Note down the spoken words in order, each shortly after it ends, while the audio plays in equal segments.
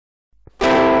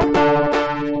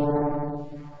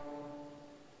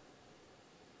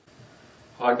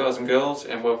guys and girls,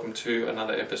 and welcome to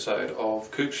another episode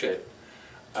of Kook Shed,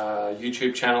 a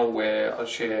YouTube channel where I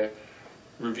share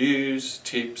reviews,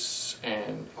 tips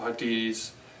and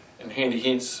ideas and handy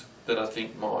hints that I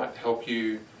think might help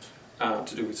you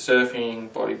to do with surfing,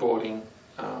 bodyboarding,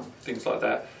 things like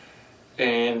that.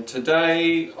 And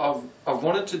today I've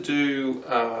wanted to do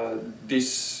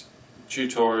this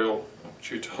tutorial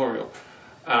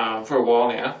for a while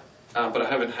now, but I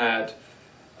haven't had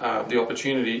the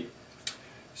opportunity.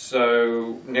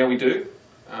 So now we do.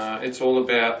 It's all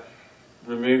about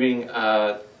removing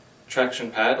a traction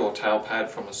pad or tail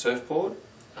pad from a surfboard.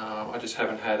 I just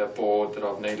haven't had a board that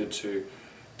I've needed to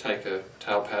take a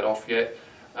tail pad off yet.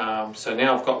 So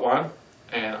now I've got one,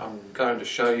 and I'm going to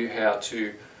show you how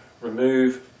to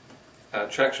remove a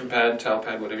traction pad, tail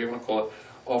pad, whatever you want to call it,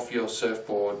 off your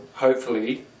surfboard,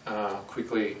 hopefully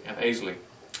quickly and easily.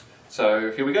 So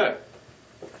here we go.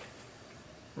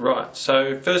 Right,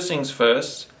 so first things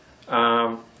first,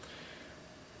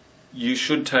 you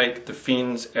should take the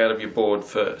fins out of your board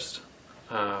first.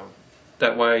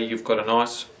 That way you've got a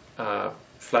nice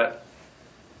flat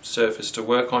surface to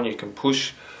work on. You can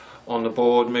push on the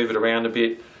board, move it around a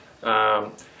bit,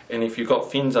 and if you've got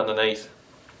fins underneath,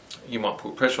 you might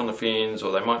put pressure on the fins,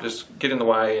 or they might just get in the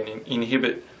way and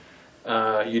inhibit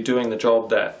you doing the job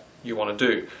that you want to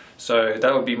do. So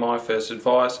that would be my first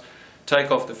advice.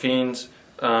 Take off the fins,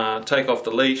 take off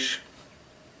the leash,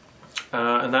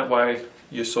 and that way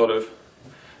you're sort of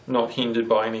not hindered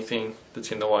by anything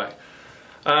that's in the way.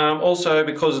 Also,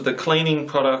 because of the cleaning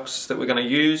products that we're going to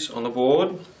use on the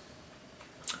board,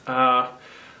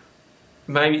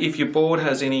 maybe if your board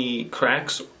has any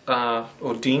cracks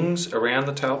or dings around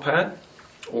the tail pad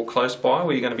or close by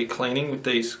where you're going to be cleaning with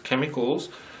these chemicals,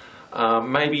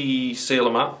 maybe seal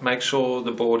them up. Make sure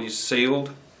the board is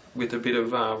sealed with a bit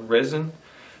of resin,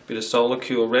 a bit of solar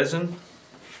cure resin,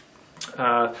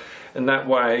 and that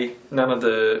way none of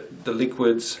the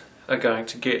liquids are going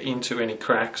to get into any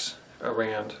cracks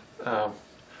around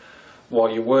while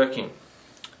you're working.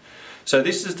 So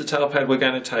this is the tail pad we're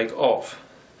going to take off.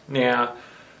 Now,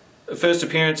 at first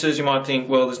appearances you might think,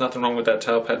 well, there's nothing wrong with that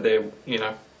tail pad there, you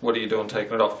know, what are you doing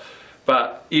taking it off?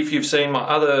 But if you've seen my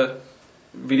other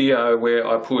video where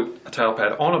I put a tail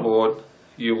pad on a board,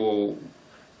 you will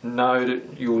know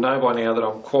by now that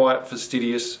I'm quite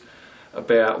fastidious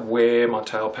about where my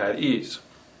tail pad is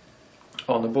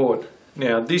on the board.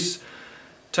 Now, this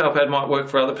tail pad might work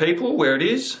for other people where it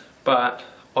is, but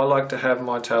I like to have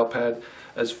my tail pad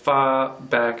as far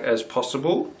back as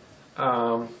possible.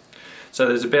 So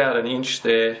there's about an inch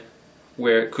there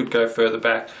where it could go further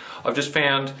back. I've just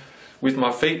found with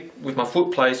my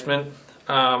foot placement,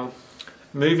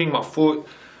 moving my foot,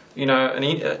 you know,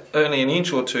 only an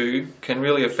inch or two can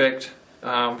really affect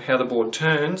how the board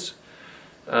turns,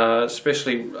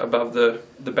 especially above the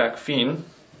back fin.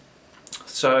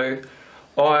 So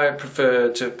I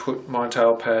prefer to put my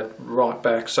tail pad right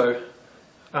back. So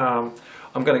I'm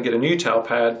going to get a new tail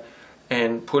pad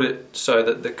and put it so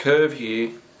that the curve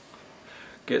here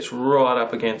gets right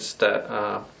up against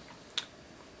that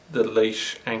the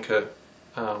leash anchor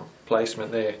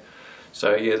placement there.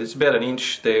 So yeah, there's about an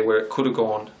inch there where it could have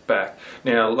gone back.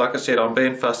 Now, like I said, I'm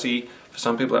being fussy. For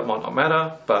some people that might not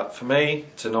matter, but for me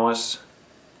it's a nice,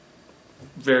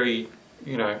 very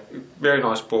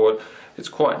nice board. It's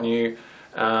quite new,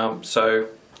 so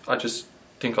I just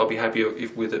think I'll be happy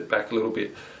with it back a little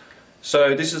bit.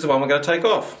 So this is the one we're going to take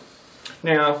off.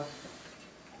 Now,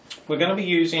 we're going to be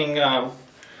using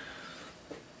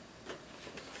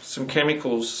some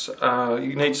chemicals.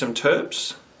 You need some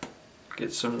terps.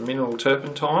 Get some mineral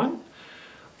turpentine,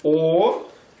 or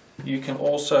you can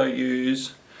also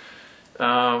use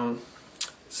an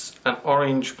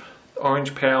orange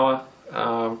power.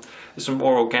 There's some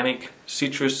more organic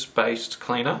citrus based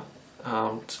cleaner.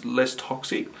 It's less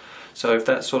toxic, so if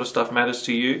that sort of stuff matters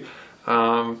to you,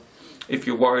 if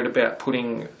you're worried about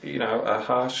putting, you know, a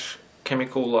harsh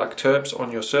chemical like terps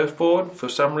on your surfboard for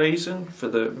some reason, for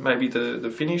maybe the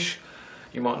finish,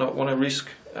 you might not want to risk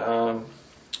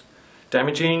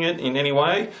damaging it in any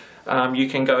way, you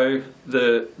can go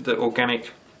the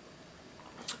organic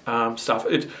stuff.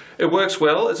 It works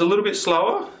well. It's a little bit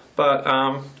slower, but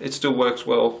it still works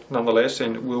well nonetheless,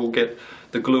 and we'll get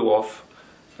the glue off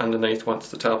underneath once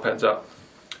the tail pad's up.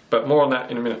 But more on that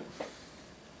in a minute.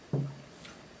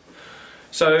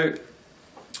 So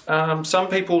some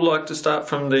people like to start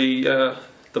from the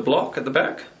block at the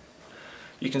back.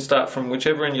 You can start from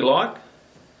whichever end you like.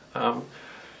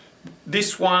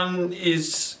 This one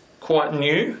is quite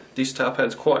new. This tail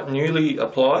pad's quite newly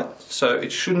applied, so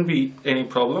it shouldn't be any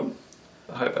problem.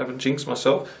 I hope I haven't jinxed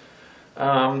myself.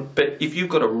 But if you've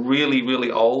got a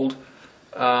really old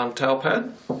tail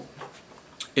pad,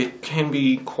 it can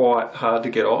be quite hard to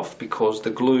get off because the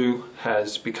glue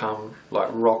has become like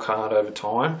rock hard over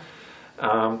time.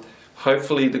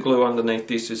 Hopefully the glue underneath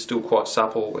this is still quite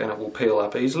supple and it will peel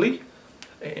up easily,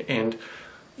 and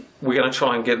we're going to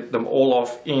try and get them all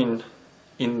off in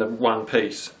the one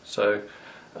piece. So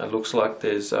it looks like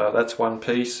there's that's one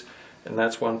piece and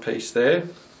that's one piece there,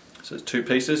 so there's two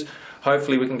pieces.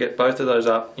 Hopefully we can get both of those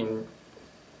up in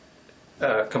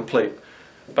complete.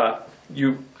 But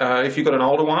if you've got an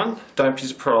older one, don't be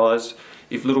surprised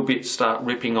if little bits start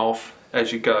ripping off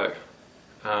as you go.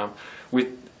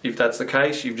 If that's the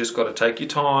case, you've just got to take your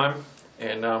time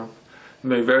and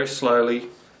move very slowly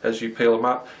as you peel them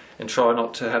up, and try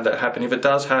not to have that happen. If it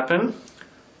does happen,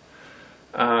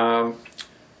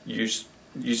 you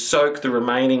soak the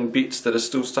remaining bits that are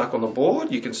still stuck on the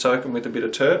board. You can soak them with a bit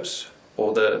of terps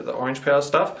or the orange powder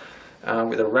stuff,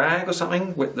 with a rag or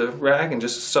something, wet the rag and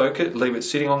just soak it, leave it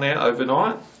sitting on there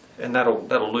overnight, and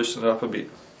that'll loosen it up a bit.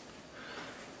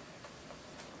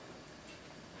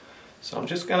 So I'm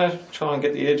just going to try and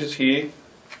get the edges here.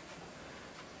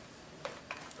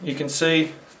 You can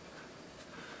see,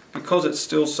 because it's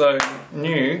still so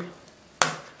new,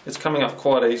 it's coming up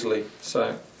quite easily,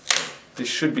 so this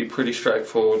should be pretty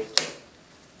straightforward.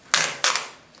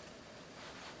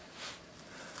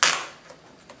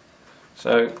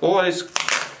 So always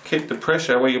keep the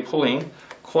pressure where you're pulling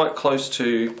quite close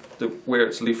to where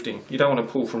it's lifting. You don't want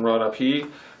to pull from right up here.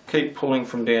 Keep pulling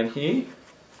from down here,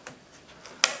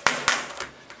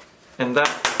 and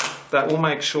that will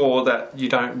make sure that you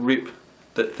don't rip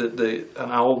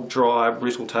an old dry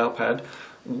brittle tail pad.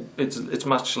 It's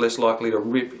much less likely to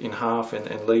rip in half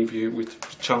and leave you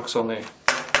with chunks on there.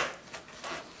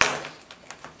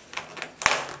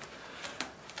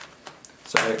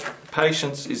 So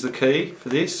patience is the key for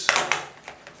this.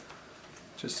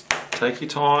 Just take your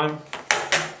time.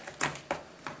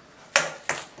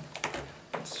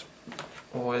 It's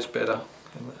always better.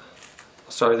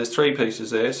 Sorry, there's three pieces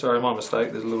there. Sorry, my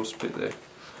mistake. There's a little split there.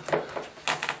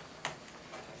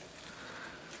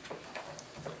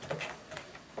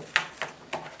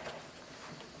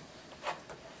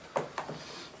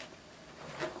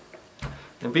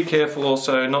 And be careful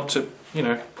also not to,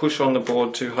 push on the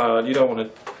board too hard. You don't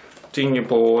want to ding your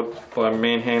board by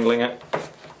manhandling it.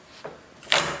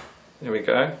 There we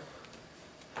go.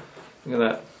 Look at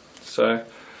that. So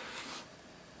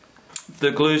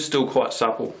the glue's still quite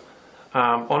supple.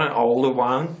 On an older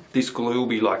one, this glue will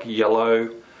be like yellow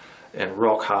and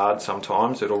rock hard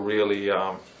sometimes. It'll really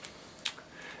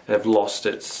have lost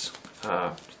its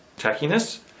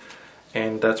tackiness,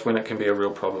 and that's when it can be a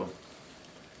real problem.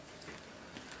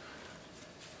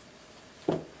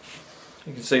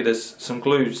 You can see there's some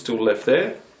glue still left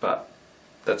there, but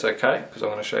that's okay because I'm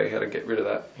going to show you how to get rid of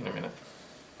that in a minute.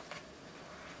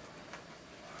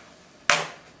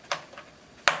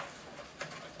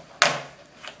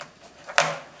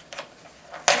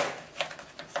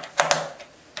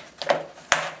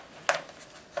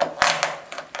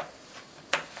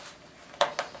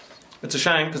 It's a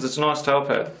shame because it's a nice tail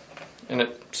pad and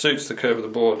it suits the curve of the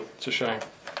board. It's a shame,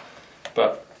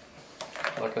 but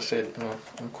like I said,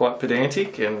 I'm quite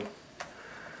pedantic and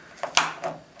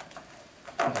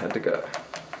I had to go.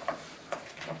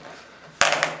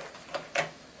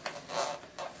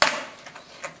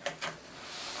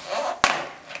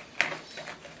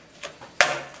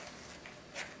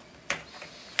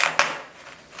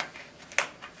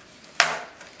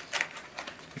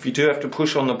 If you do have to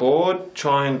push on the board,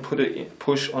 try and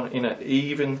push on in an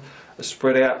even,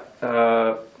 spread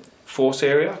out force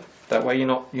area. That way you're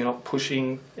not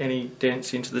pushing any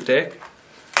dents into the deck.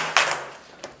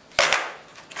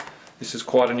 This is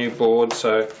quite a new board,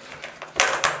 so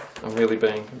I'm really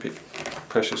being a bit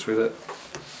precious with it.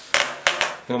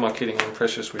 Who am I kidding? I'm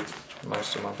precious with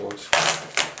most of my boards.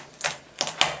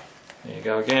 There you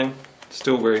go again.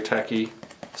 Still very tacky,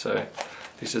 so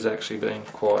this has actually been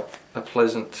quite a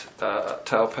pleasant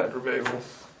tail pad removal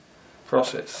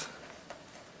process.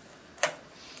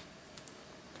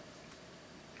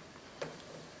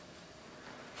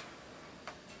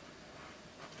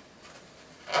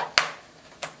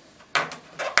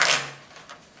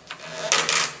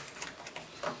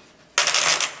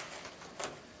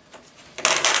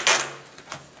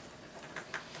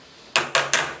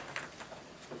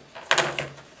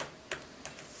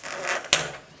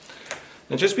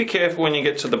 And just be careful when you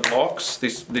get to the blocks,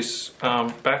 this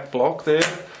back block there.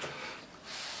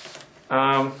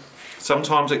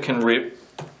 Sometimes it can rip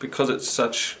because it's so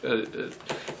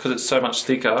much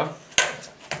thicker.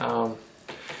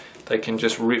 They can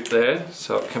just rip there,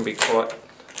 so it can be quite.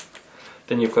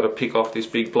 Then you've got to pick off this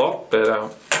big block,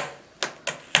 but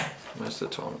Most of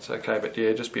the time it's okay, but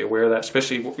yeah, just be aware of that,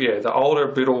 especially yeah, the older,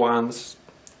 brittle ones,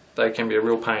 they can be a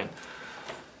real pain.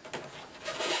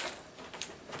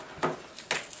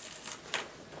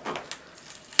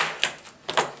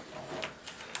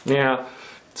 Now,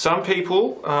 some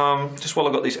people, just while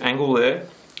I've got this angle there,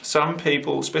 some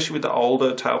people, especially with the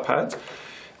older tail pads,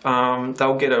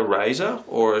 they'll get a razor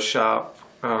or a sharp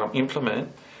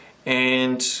implement,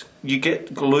 and you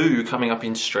get glue coming up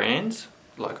in strands,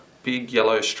 like big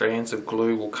yellow strands of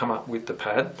glue will come up with the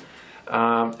pad,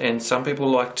 and some people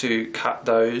like to cut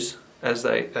those as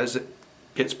it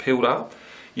gets peeled up.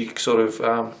 You can sort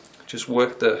of just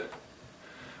work the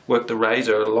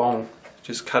razor along,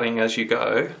 just cutting as you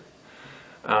go.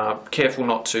 Careful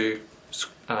not to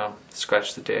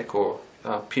scratch the deck or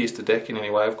pierce the deck in any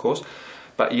way, of course.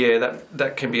 But yeah,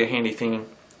 that can be a handy thing,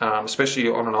 especially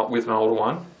with an older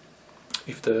one.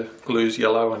 If the glue's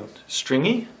yellow and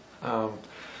stringy,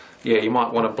 yeah, you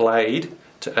might want a blade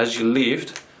to, as you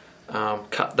lift,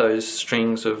 cut those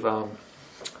strings of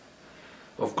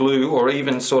glue, or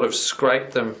even sort of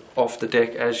scrape them off the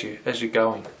deck as you're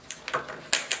going.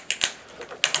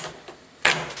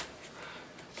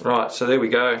 Right, so there we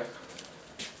go.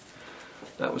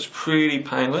 That was pretty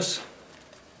painless.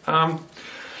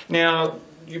 Now,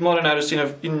 you might have noticed in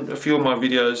a few of my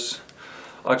videos,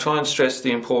 I try and stress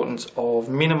the importance of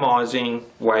minimising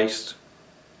waste.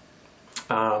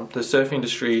 The surf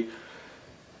industry,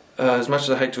 as much as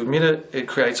I hate to admit it, it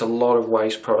creates a lot of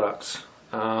waste products.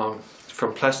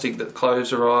 From plastic that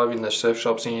clothes arrive in the surf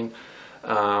shops in,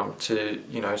 to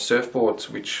surfboards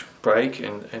which break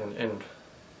and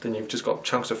then you've just got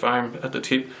chunks of foam at the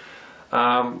tip.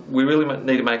 We really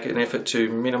need to make an effort to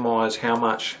minimise how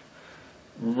much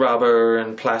rubber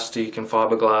and plastic and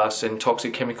fiberglass and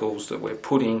toxic chemicals that we're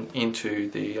putting into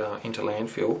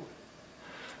landfill,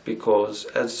 because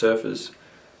as surfers,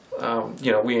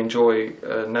 we enjoy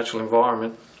a natural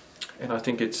environment, and I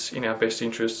think it's in our best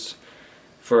interests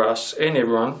for us and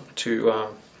everyone to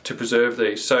preserve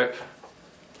these. So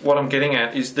what I'm getting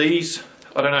at is these,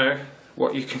 I don't know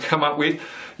what you can come up with.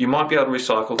 You might be able to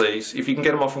recycle these. If you can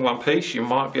get them off in one piece, you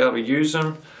might be able to use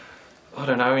them, I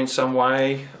don't know, in some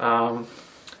way.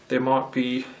 There might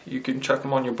be, you can chuck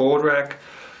them on your board rack,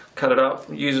 cut it up,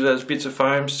 use it as bits of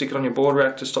foam, stick it on your board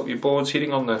rack to stop your boards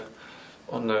hitting on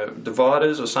the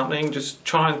dividers or something. Just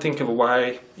try and think of a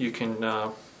way you can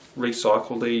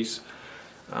recycle these.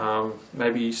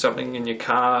 Maybe something in your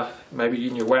car, maybe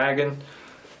in your wagon,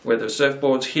 where the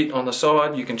surfboard's hit on the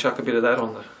side, you can chuck a bit of that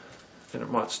on the, and it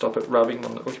might stop it rubbing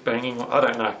on the, or banging, I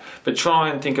don't know. But try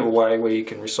and think of a way where you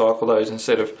can recycle those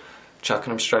instead of chucking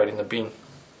them straight in the bin.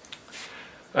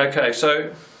 Okay,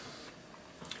 so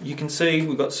you can see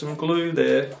we've got some glue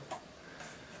there.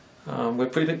 We're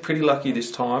pretty lucky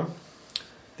this time.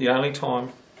 The only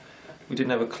time we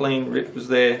didn't have a clean rip was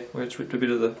there, where it's ripped a bit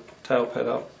of the tail pad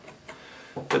up.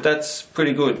 But that's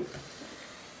pretty good.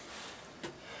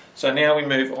 So now we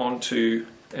move on to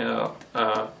our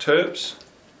terps,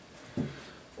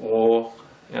 or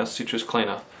our citrus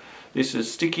cleaner. This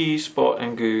is sticky spot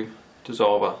and goo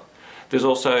dissolver. There's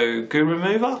also goo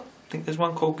remover. I think there's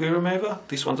one called goo remover.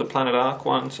 This one's a Planet Arc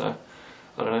one, so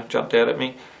I don't know, jumped out at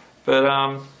me.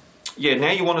 But yeah,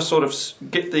 now you want to sort of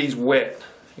get these wet.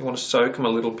 You want to soak them a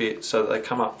little bit so that they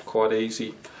come up quite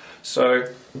easy. So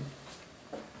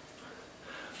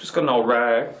just got an old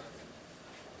rag.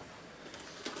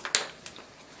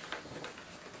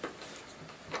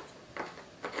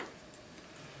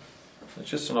 It's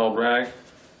just an old rag,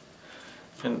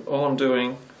 and all I'm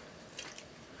doing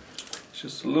is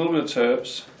just a little bit of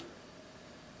terps,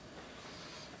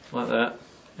 like that,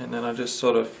 and then I just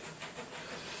sort of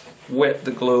wet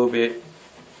the glue a bit.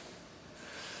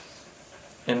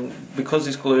 And because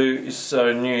this glue is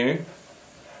so new,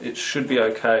 it should be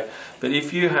okay. But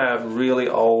if you have really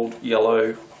old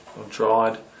yellow or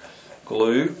dried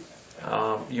glue,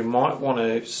 you might want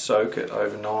to soak it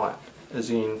overnight, as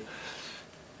in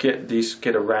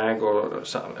get a rag or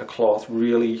something, a cloth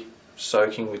really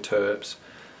soaking with terps,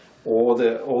 or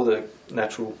the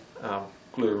natural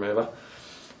glue remover,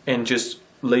 and just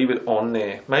leave it on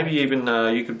there. Maybe even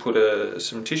you could put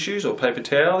some tissues or paper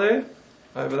towel there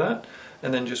over that,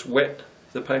 and then just wet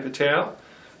the paper towel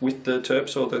with the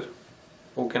terps or the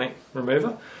organic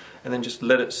remover, and then just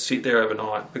let it sit there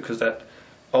overnight, because that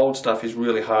old stuff is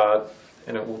really hard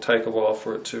and it will take a while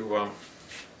for it to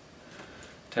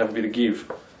have a bit of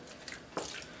give.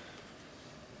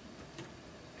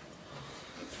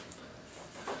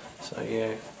 So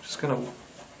yeah, just going to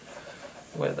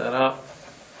wet that up,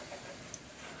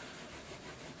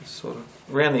 sort of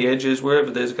around the edges, wherever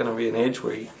there's going to be an edge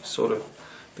where you sort of,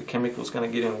 the chemical's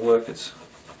going to get in and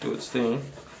do its thing.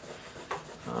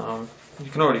 You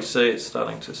can already see it's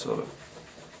starting to sort of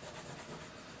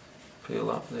peel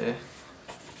up there.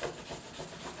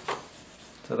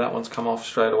 So that one's come off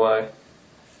straight away,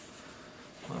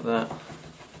 like that.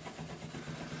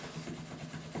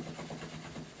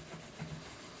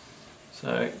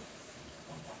 So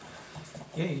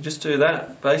yeah, you just do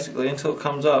that basically until it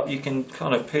comes up. You can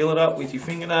kind of peel it up with your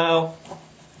fingernail.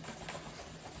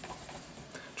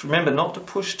 Just remember not to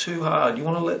push too hard. You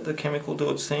want to let the chemical do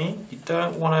its thing. You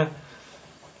don't want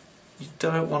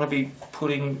to be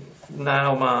putting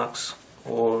nail marks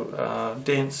or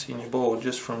dents in your board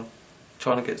just from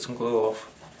trying to get some glue off.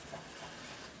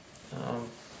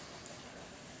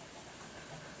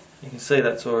 You can see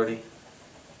that's already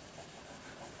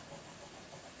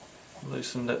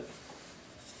loosened it.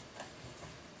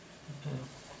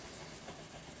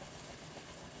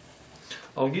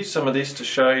 I'll use some of this to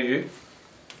show you.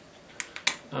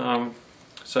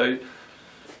 So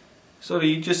sort of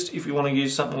you just, if you want to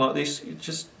use something like this, you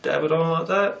just dab it on like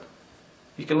that.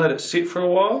 You can let it sit for a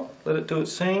while, let it do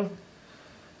its thing.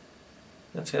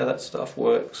 That's how that stuff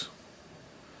works.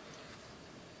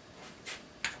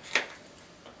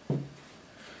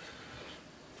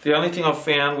 The only thing I've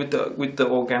found with the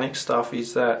organic stuff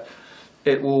is that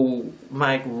it will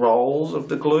make rolls of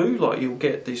the glue. Like you'll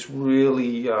get this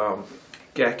really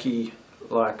gacky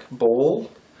like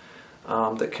ball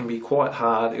that can be quite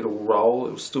hard. It'll roll,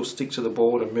 it'll still stick to the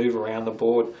board and move around the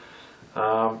board.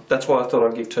 That's why I thought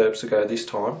I'd give terps a go this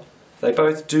time. They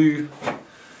both do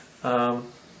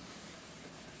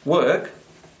work.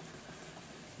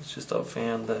 It's just I've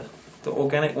found the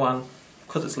organic one,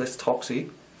 because it's less toxic,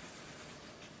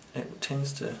 it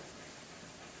tends to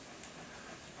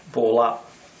ball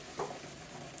up.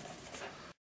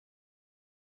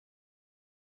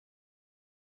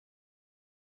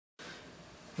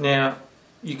 Now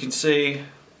you can see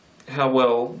how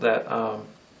well that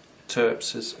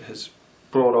terps has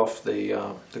brought off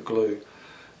the glue.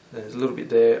 There's a little bit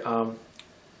there,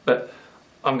 but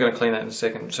I'm going to clean that in a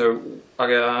second. So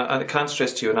I can't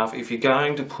stress to you enough, if you're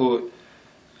going to put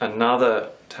another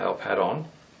tail pad on,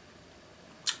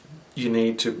 you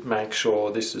need to make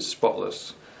sure this is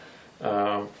spotless,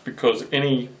 because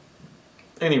any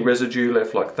residue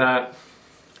left like that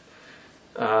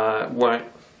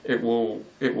it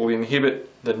will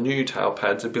inhibit the new tail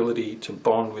pad's ability to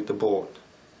bond with the board.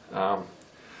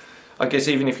 I guess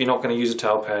even if you're not going to use a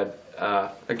tail pad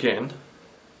again,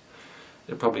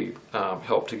 it'll probably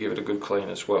help to give it a good clean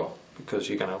as well, because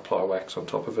you're going to apply wax on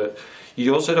top of it.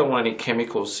 You also don't want any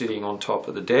chemicals sitting on top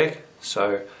of the deck,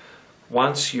 so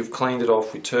once you've cleaned it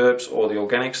off with terps or the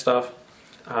organic stuff,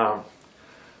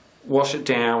 wash it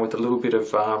down with a little bit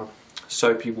of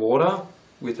soapy water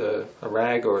with a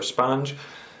rag or a sponge,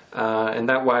 and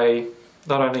that way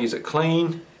not only is it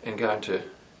clean and going to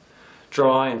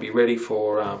dry and be ready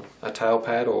for a tail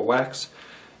pad or wax,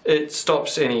 it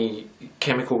stops any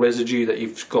chemical residue that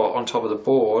you've got on top of the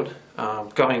board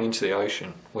going into the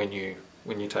ocean when you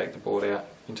take the board out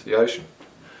into the ocean.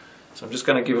 So I'm just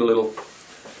going to give it a little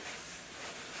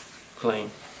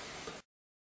clean.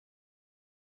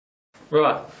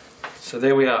 Right, so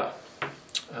there we are,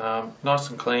 nice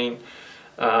and clean,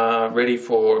 ready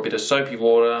for a bit of soapy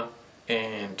water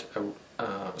and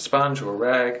a sponge or a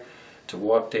rag to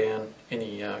wipe down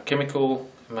any chemical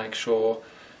and make sure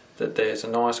that there's a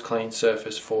nice clean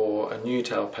surface for a new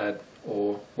tail pad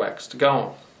or wax to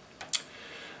go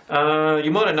on. You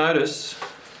might have noticed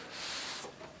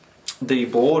the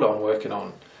board I'm working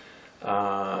on.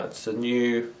 It's a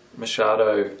new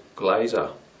Machado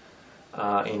Glazer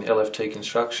in LFT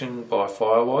construction by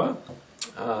Firewire.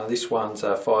 This one's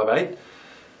 5/8.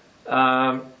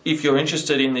 If you're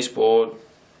interested in this board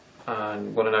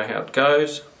and want to know how it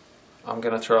goes, I'm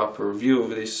going to throw up a review of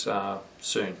this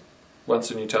soon. Once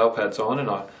the new tail pad's on and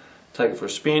I take it for a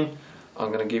spin,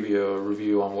 I'm going to give you a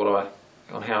review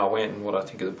on how I went and what I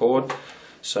think of the board.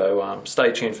 So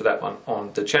stay tuned for that one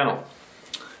on the channel.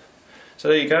 So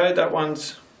there you go, that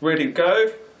one's ready to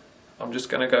go. I'm just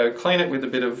going to go clean it with a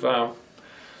bit of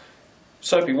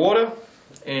soapy water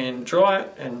and dry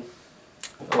it, and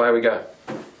away we go.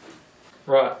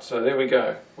 Right, so there we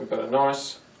go. We've got a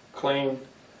nice clean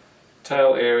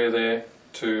tail area there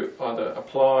to either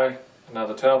apply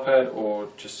another tail pad or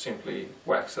just simply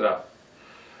wax it up.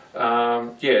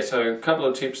 Yeah, so a couple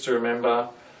of tips to remember.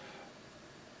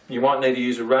 You might need to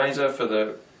use a razor for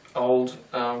the old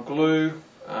glue.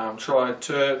 Try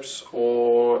terps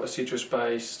or a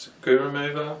citrus-based goo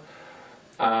remover,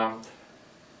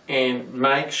 and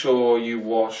make sure you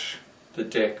wash the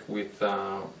deck with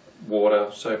water,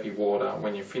 soapy water,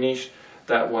 when you finish.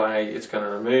 That way it's going to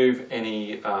remove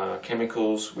any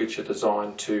chemicals which are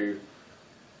designed to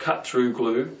cut through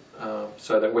glue,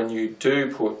 so that when you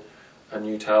do put a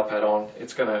new tail pad on,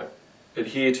 it's going to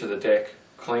adhere to the deck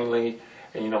cleanly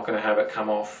and you're not going to have it come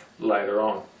off later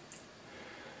on.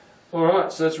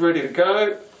 Alright, so it's ready to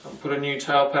go. I'll put a new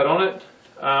tail pad on it.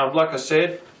 Like I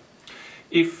said,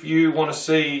 if you want to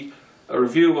see a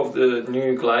review of the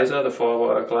new glazer, the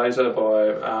Firewire glazer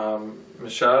by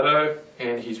Machado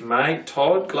and his mate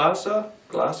Todd Glazer,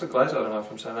 I don't know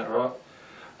if I'm saying that right,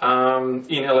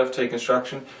 in LFT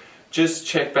Construction, just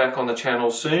check back on the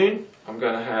channel soon. I'm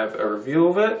going to have a review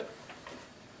of it.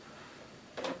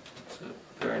 It's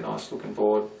a very nice looking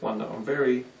board, one that I'm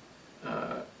very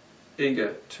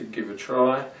eager to give a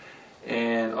try,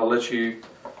 and I'll let you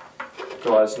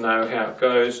guys know how it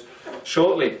goes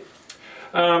shortly.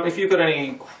 If you've got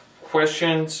any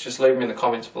questions, just leave them in the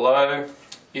comments below.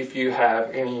 If you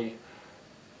have any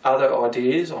other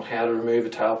ideas on how to remove a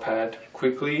tail pad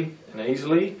quickly and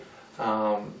easily,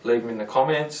 leave them in the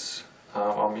comments.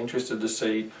 I'm interested to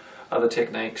see other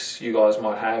techniques you guys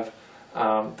might have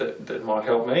that might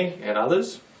help me and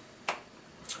others.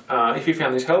 If you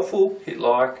found this helpful, hit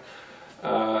like,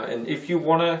 and if you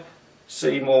want to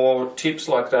see more tips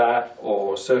like that,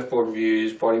 or surfboard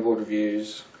reviews, bodyboard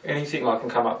reviews, anything I can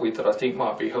come up with that I think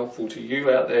might be helpful to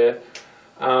you out there,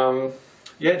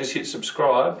 yeah, just hit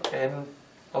subscribe, and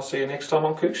I'll see you next time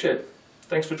on Kook Shed.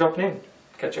 Thanks for dropping in.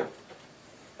 Catch ya.